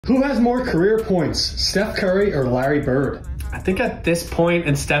Who has more career points, Steph Curry or Larry Bird? I think at this point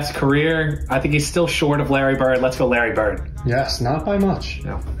in Steph's career, I think he's still short of Larry Bird. Let's go Larry Bird. Yes, not by much.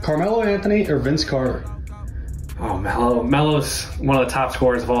 No. Carmelo Anthony or Vince Carter? Oh, Melo. Melo's one of the top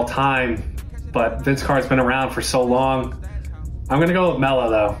scorers of all time, but Vince Carter's been around for so long. I'm going to go with Melo,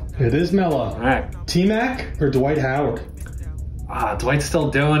 though. It is Melo. All right. T-Mac or Dwight Howard? Dwight's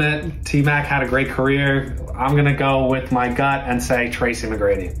still doing it. T-Mac had a great career. I'm going to go with my gut and say Tracy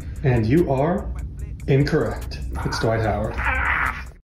McGrady. And you are incorrect. It's Dwight Howard.